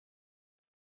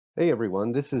Hey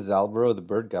everyone, this is Alvaro the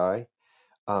bird guy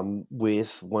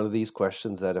with one of these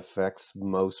questions that affects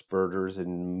most birders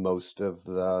in most of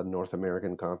the North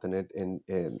American continent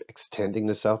and extending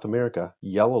to South America.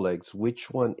 Yellowlegs, which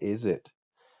one is it?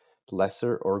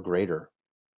 Lesser or greater?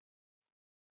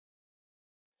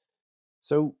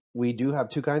 So we do have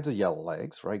two kinds of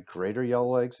yellowlegs, right? Greater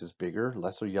yellowlegs is bigger,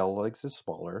 lesser yellowlegs is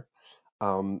smaller.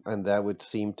 And that would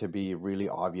seem to be really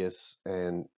obvious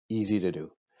and easy to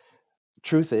do.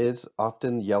 Truth is,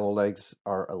 often yellowlegs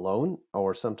are alone,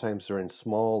 or sometimes they're in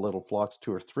small little flocks,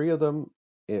 two or three of them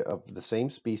of the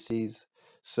same species.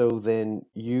 So then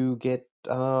you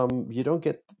don't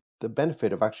get the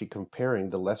benefit of actually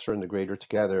comparing the lesser and the greater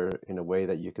together in a way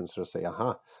that you can sort of say,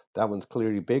 aha, that one's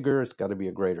clearly bigger, it's got to be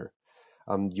a greater.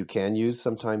 You can use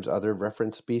sometimes other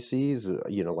reference species,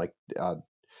 like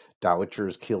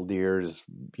dowitchers, killdeers,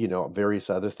 various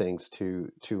other things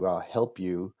to help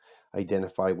you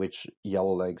identify which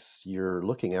yellowlegs you're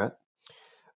looking at.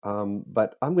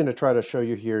 But I'm going to try to show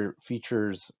you here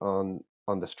features on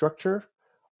the structure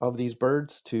of these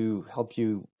birds to help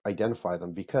you identify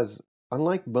them because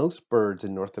unlike most birds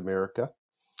in North America,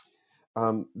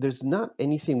 there's not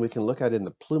anything we can look at in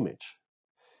the plumage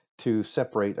to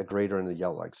separate a greater and a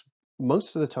yellowlegs.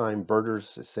 Most of the time,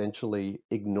 birders essentially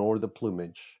ignore the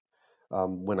plumage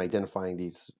when identifying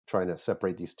these, trying to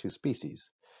separate these two species.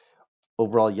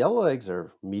 Overall, yellowlegs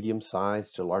are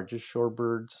medium-sized to largest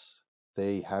shorebirds.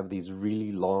 They have these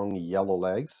really long yellow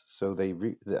legs, so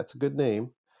that's a good name.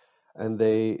 And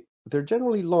they're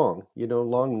generally long,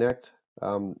 long-necked,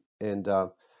 and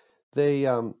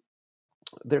they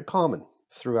they're common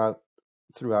throughout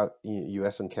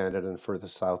U.S. and Canada and further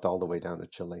south all the way down to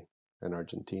Chile and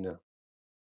Argentina.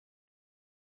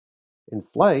 In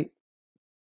flight,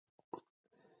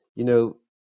 you know,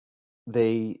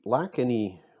 they lack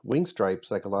any wing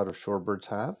stripes like a lot of shorebirds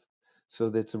have,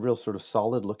 so that's a real sort of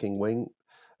solid looking wing.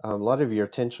 A lot of your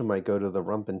attention might go to the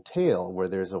rump and tail, where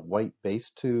there's a white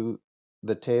base to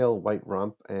the tail, white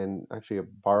rump, and actually a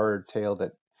barred tail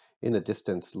that in the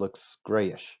distance looks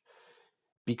grayish.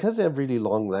 Because they have really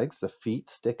long legs, the feet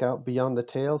stick out beyond the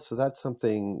tail, so that's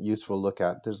something useful to look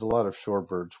at. There's a lot of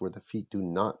shorebirds where the feet do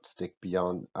not stick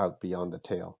out beyond the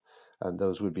tail, and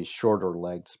those would be shorter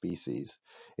legged species.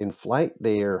 In flight,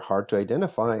 they are hard to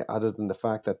identify other than the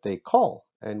fact that they call,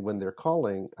 and when they're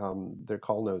calling, their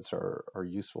call notes are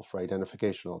useful for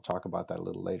identification. I'll talk about that a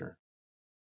little later.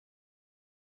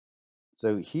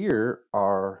 So here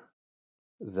are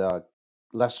the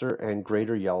lesser and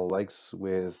greater yellowlegs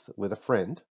with a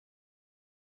friend.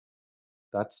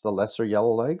 That's the lesser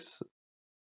yellowlegs.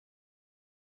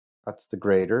 That's the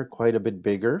greater, quite a bit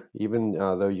bigger, even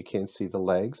though you can't see the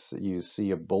legs. You see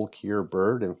a bulkier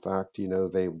bird. In fact,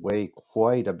 they weigh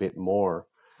quite a bit more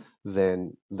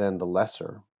than the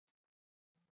lesser.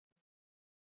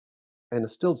 And a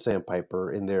stilled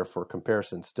sandpiper in there for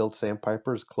comparison. Stilled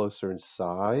sandpiper is closer in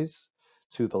size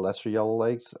to the lesser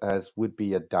yellowlegs as would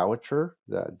be a dowitcher.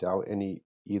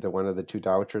 Either one of the two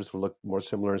dowitchers will look more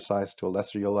similar in size to a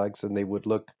lesser yellowlegs than they would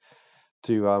look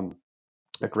to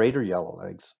a greater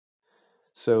yellowlegs.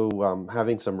 So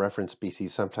having some reference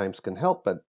species sometimes can help,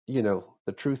 but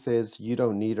the truth is you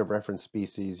don't need a reference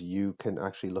species. You can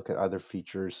actually look at other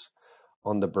features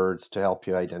on the birds to help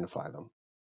you identify them.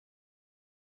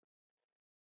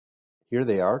 Here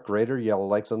they are, greater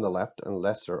yellowlegs on the left and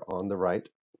lesser on the right.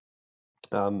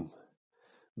 Um,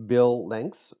 bill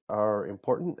lengths are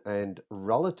important and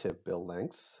relative bill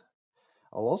lengths.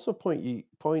 I'll also point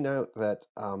out that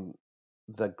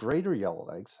the greater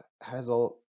yellowlegs has a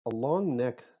long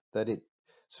neck that it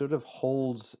sort of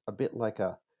holds a bit like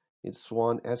a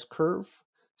swan S curve.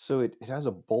 So it has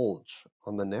a bulge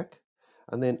on the neck,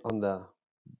 and then on the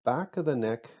back of the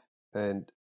neck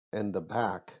and the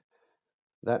back,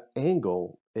 that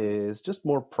angle is just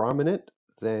more prominent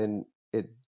than it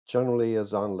generally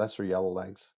is on lesser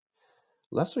yellowlegs.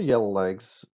 Lesser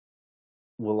yellowlegs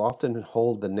will often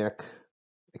hold the neck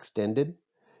extended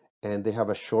and they have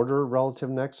a shorter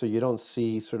relative neck, so you don't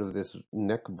see sort of this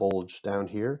neck bulge down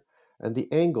here. And the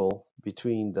angle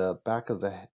between the back of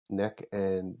the neck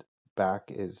and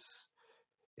back is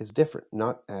different,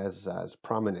 not as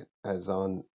prominent as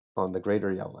on the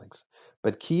greater yellowlegs.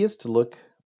 But key is to look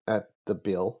at the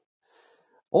bill.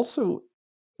 Also,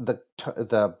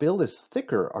 the bill is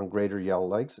thicker on greater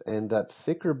yellowlegs, and that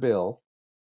thicker bill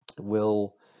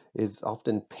will is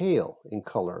often pale in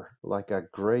color, like a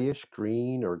grayish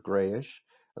green or grayish,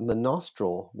 and the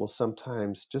nostril will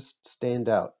sometimes just stand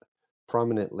out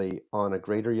prominently on a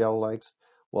greater yellowlegs,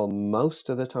 while most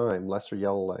of the time lesser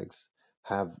yellowlegs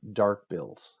have dark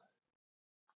bills.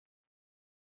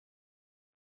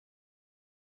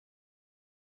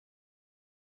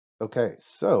 Okay,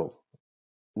 so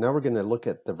now we're going to look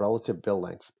at the relative bill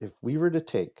length. If we were to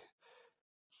take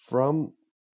from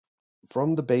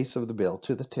the base of the bill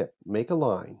to the tip, make a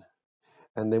line,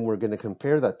 and then we're going to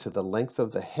compare that to the length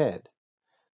of the head,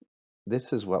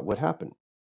 this is what would happen.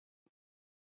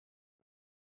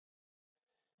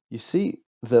 You see,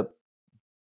 the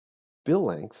bill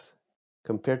length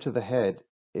compared to the head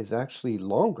is actually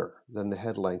longer than the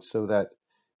head length, so that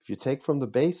if you take from the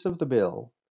base of the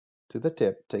bill to the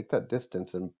tip, take that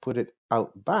distance and put it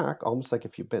out back, almost like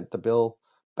if you bent the bill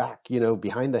back,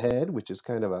 behind the head, which is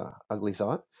kind of a ugly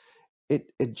thought,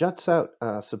 it juts out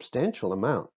a substantial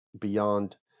amount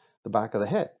beyond the back of the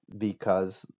head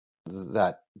because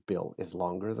that bill is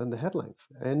longer than the head length.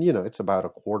 And it's about a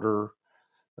quarter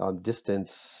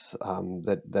distance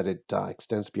that it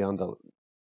extends beyond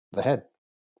the head.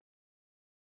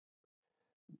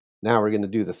 Now we're going to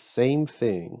do the same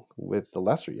thing with the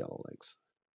lesser yellow legs.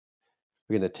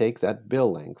 We're going to take that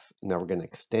bill length. Now we're going to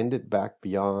extend it back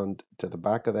beyond to the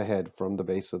back of the head from the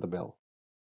base of the bill.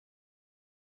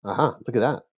 Aha, look at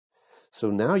that. So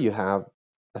now you have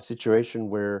a situation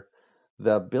where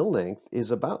the bill length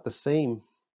is about the same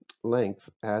length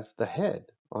as the head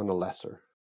on a lesser.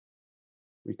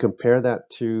 We compare that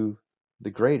to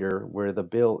the greater where the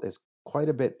bill is quite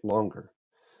a bit longer.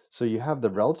 So you have the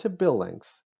relative bill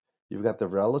length, you've got the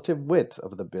relative width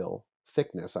of the bill,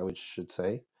 thickness I should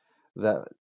say, the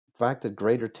fact that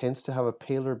greater tends to have a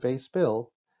paler base bill,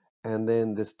 and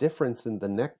then this difference in the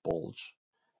neck bulge.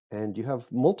 And you have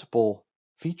multiple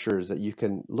features that you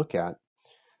can look at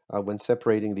when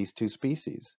separating these two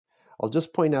species. I'll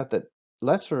just point out that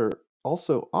lesser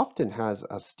also often has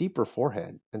a steeper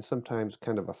forehead and sometimes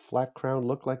kind of a flat crown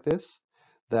look like this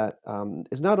that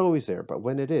is not always there, but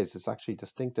when it is, it's actually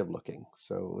distinctive looking.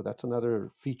 So that's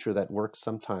another feature that works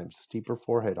sometimes, steeper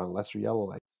forehead on lesser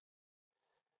yellowlegs.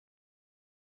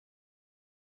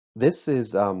 This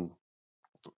is a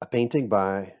painting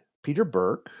by Peter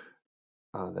Burke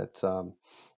that's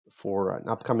for an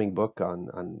upcoming book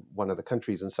on one of the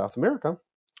countries in South America.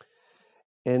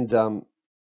 And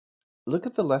look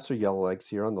at the lesser yellowlegs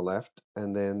here on the left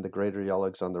and then the greater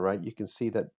yellowlegs on the right. You can see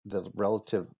that the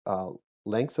relative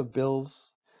length of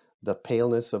bills, the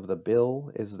paleness of the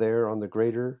bill is there on the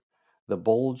greater. The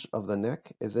bulge of the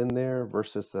neck is in there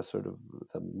versus the sort of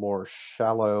the more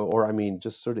shallow, or I mean,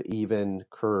 just sort of even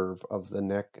curve of the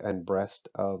neck and breast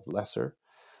of lesser.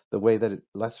 The way that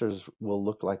lessers will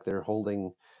look like they're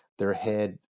holding their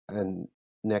head and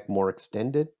neck more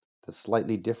extended, the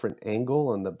slightly different angle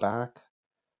on the back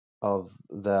of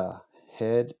the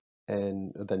head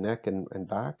and the neck and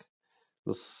back,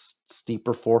 the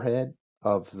steeper forehead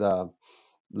of the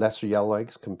lesser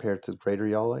yellowlegs compared to greater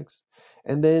yellowlegs.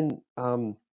 And then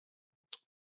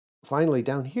finally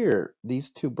down here, these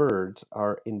two birds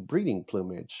are in breeding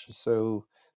plumage. So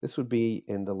this would be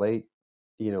in the late,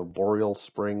 boreal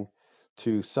spring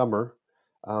to summer.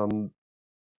 Um,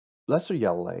 Lesser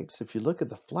yellowlegs, if you look at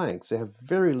the flanks, they have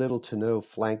very little to no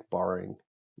flank barring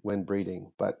when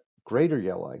breeding, but greater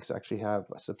yellowlegs actually have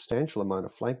a substantial amount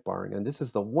of flank barring, and this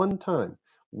is the one time,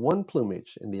 one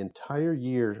plumage in the entire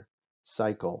year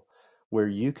cycle where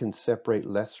you can separate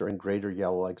lesser and greater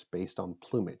yellowlegs based on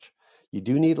plumage. You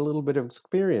do need a little bit of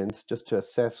experience just to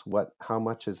assess how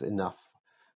much is enough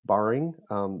barring,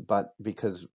 but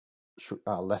because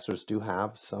lessers do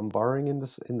have some barring in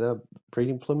the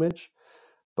breeding plumage,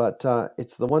 but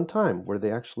it's the one time where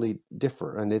they actually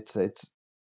differ, and it's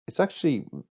actually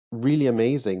really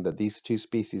amazing that these two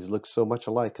species look so much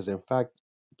alike. Because in fact,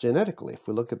 genetically, if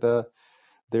we look at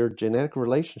their genetic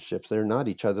relationships, they're not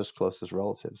each other's closest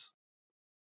relatives.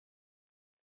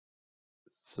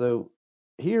 So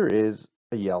here is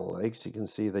a yellow leg. So you can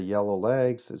see the yellow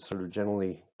legs. It's sort of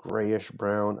generally grayish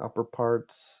brown upper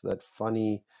parts. That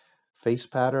funny face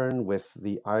pattern with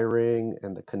the eye ring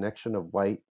and the connection of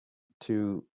white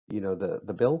to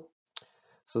the bill.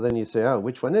 So then you say, oh,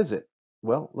 which one is it?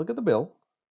 Well, look at the bill.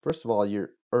 First of all,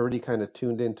 you're already kind of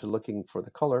tuned into looking for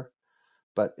the color.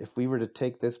 But if we were to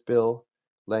take this bill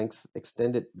length,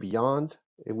 extend it beyond,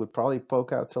 it would probably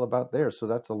poke out till about there. So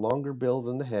that's a longer bill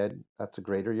than the head. That's a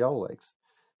greater yellowlegs.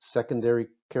 Secondary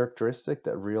characteristic,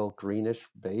 that real greenish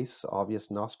base,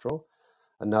 obvious nostril.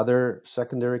 Another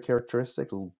secondary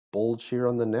characteristic, little bulge here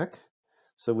on the neck.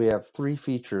 So we have three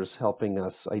features helping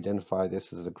us identify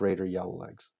this as a greater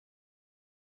yellowlegs.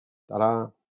 Ta-da!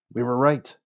 We were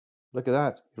right. Look at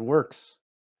that. It works.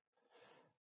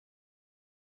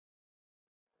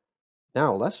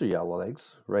 Now, lesser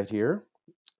yellowlegs right here.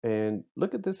 And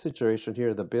look at this situation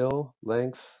here. The bill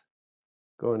length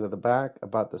going to the back,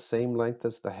 about the same length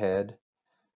as the head.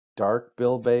 Dark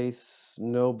bill base,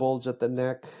 no bulge at the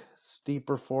neck,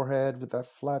 steeper forehead with that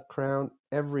flat crown.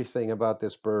 Everything about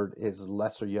this bird is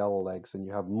lesser yellowlegs, and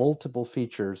you have multiple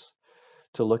features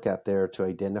to look at there to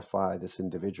identify this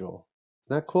individual.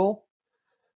 Isn't that cool?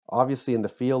 Obviously, in the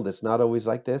field, it's not always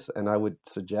like this, and I would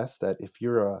suggest that if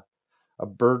you're a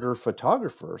birder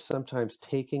photographer, sometimes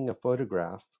taking a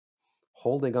photograph,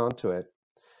 holding on to it,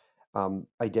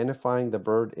 identifying the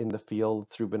bird in the field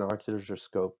through binoculars or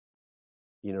scope,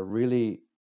 really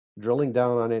drilling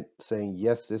down on it, saying,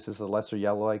 yes, this is a lesser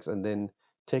yellowlegs, and then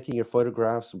taking your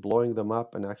photographs, blowing them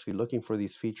up, and actually looking for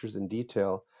these features in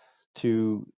detail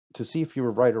to see if you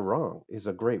were right or wrong is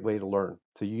a great way to learn.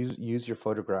 To use your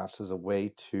photographs as a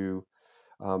way to,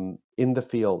 in the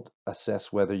field,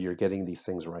 assess whether you're getting these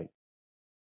things right.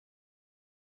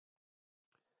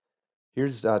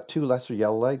 Here's two lesser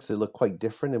yellowlegs. They look quite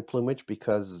different in plumage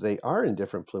because they are in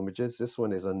different plumages. This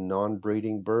one is a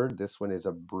non-breeding bird. This one is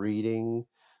a breeding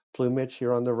plumage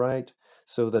here on the right.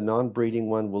 So the non-breeding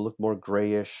one will look more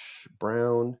grayish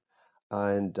brown.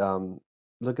 And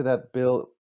look at that bill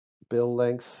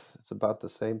length. It's about the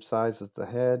same size as the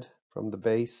head from the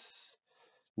base.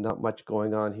 Not much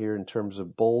going on here in terms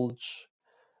of bulge.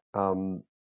 Um,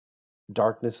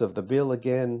 Darkness of the bill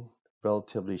again,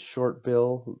 relatively short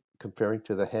bill comparing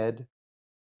to the head.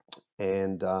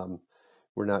 And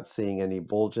we're not seeing any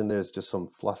bulge in there. It's just some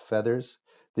fluff feathers.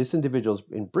 This individual's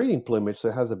in breeding plumage, so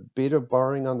it has a bit of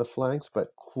barring on the flanks,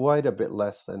 but quite a bit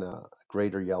less than a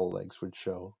greater yellowlegs would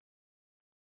show.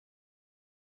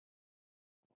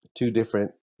 Two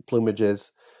different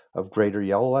plumages of greater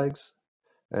yellowlegs.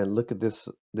 And look at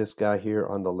this guy here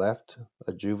on the left,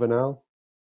 a juvenile.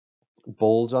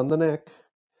 Bulge on the neck,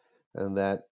 and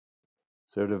that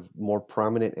sort of more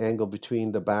prominent angle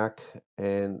between the back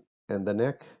and the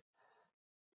neck.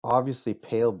 Obviously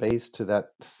pale base to that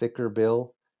thicker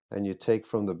bill, and you take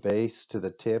from the base to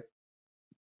the tip,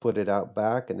 put it out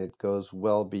back, and it goes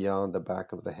well beyond the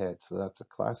back of the head. So that's a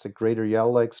classic greater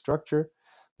yell-like structure.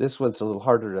 This one's a little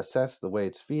harder to assess the way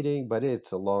it's feeding, but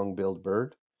it's a long-billed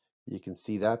bird. You can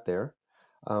see that there.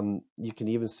 You can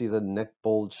even see the neck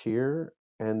bulge here.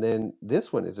 And then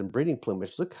this one is in breeding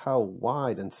plumage. Look how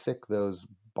wide and thick those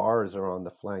bars are on the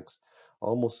flanks.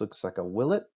 Almost looks like a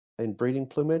willet in breeding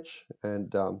plumage.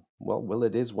 And well,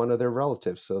 willet is one of their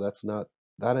relatives, so that's not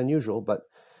that unusual. But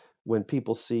when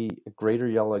people see greater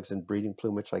yellowlegs in breeding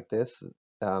plumage like this,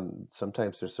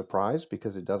 sometimes they're surprised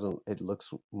because it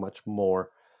looks much more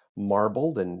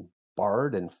marbled and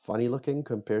barred and funny looking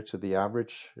compared to the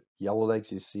average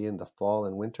yellowlegs you see in the fall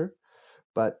and winter.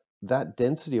 But that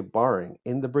density of barring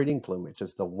in the breeding plumage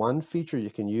is the one feature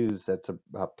you can use that's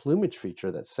a plumage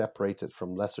feature that separates it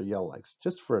from lesser yellowlegs,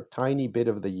 just for a tiny bit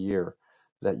of the year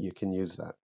that you can use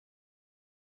that.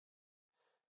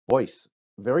 Voice,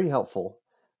 very helpful.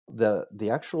 The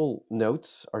actual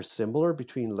notes are similar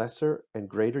between lesser and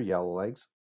greater yellowlegs,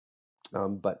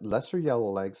 but lesser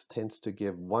yellowlegs tends to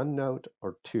give one note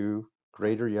or two,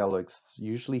 greater yellowlegs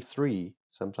usually three,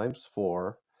 sometimes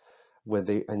four, when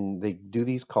they do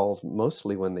these calls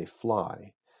mostly when they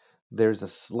fly. There's a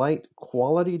slight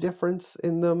quality difference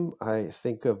in them. I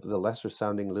think of the lesser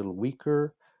sounding a little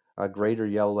weaker, greater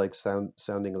yellowleg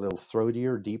sounding a little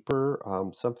throatier, deeper.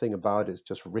 Something about it is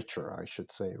just richer, I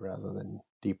should say, rather than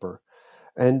deeper.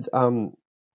 And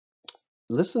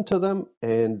listen to them,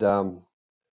 and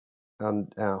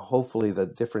hopefully the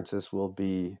differences will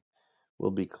be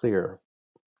clear.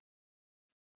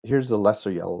 Here's the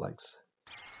lesser yellowlegs.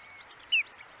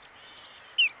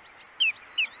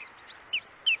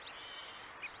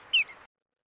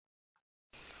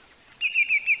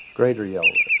 Greater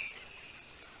yellowlegs.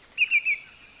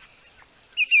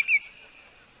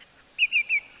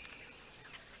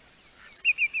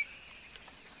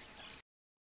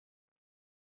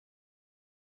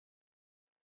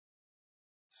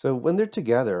 So when they're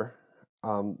together,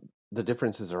 the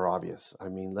differences are obvious. I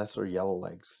mean, lesser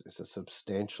yellowlegs is a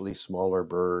substantially smaller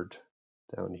bird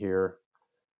down here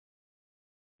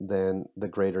than the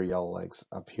greater yellowlegs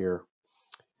up here.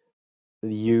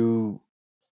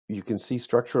 You can see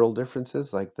structural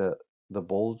differences like the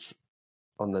bulge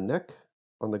on the neck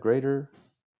on the greater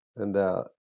and the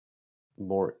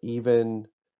more even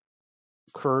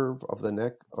curve of the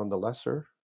neck on the lesser.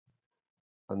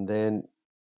 And then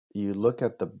you look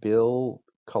at the bill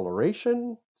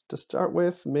coloration to start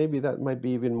with. Maybe that might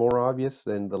be even more obvious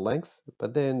than the length,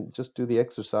 but then just do the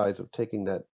exercise of taking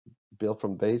that bill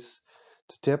from base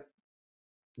to tip,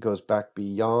 goes back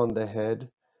beyond the head,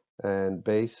 and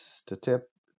base to tip,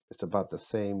 it's about the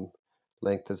same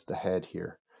length as the head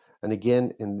here. And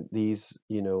again, in these,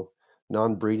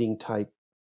 non-breeding type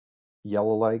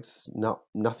yellowlegs,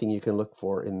 nothing you can look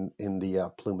for in the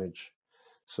plumage.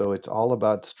 So it's all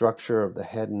about structure of the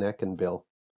head, neck, and bill.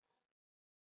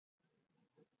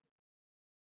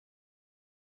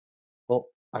 Well,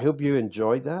 I hope you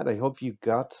enjoyed that. I hope you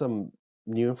got some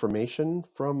new information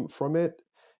from it.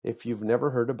 If you've never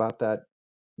heard about that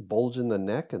bulge in the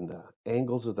neck and the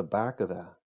angles of the back of the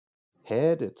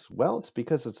head, it's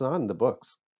because it's not in the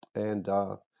books. And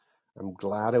I'm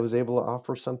glad I was able to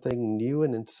offer something new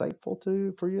and insightful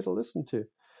to for you to listen to.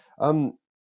 Um,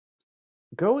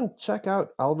 Go and check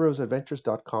out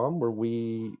alvarosadventures.com where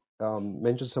we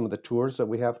mention some of the tours that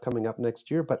we have coming up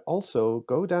next year, but also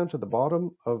go down to the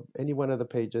bottom of any one of the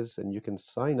pages and you can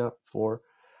sign up for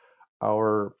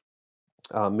our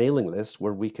mailing list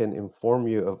where we can inform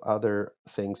you of other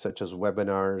things such as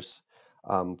webinars,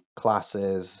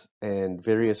 classes, and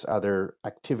various other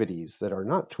activities that are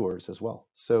not tours as well.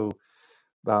 So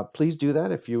please do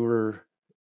that if you were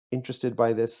interested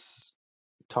by this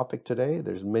topic today.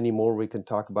 There's many more we can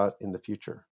talk about in the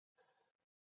future.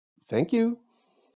 Thank you.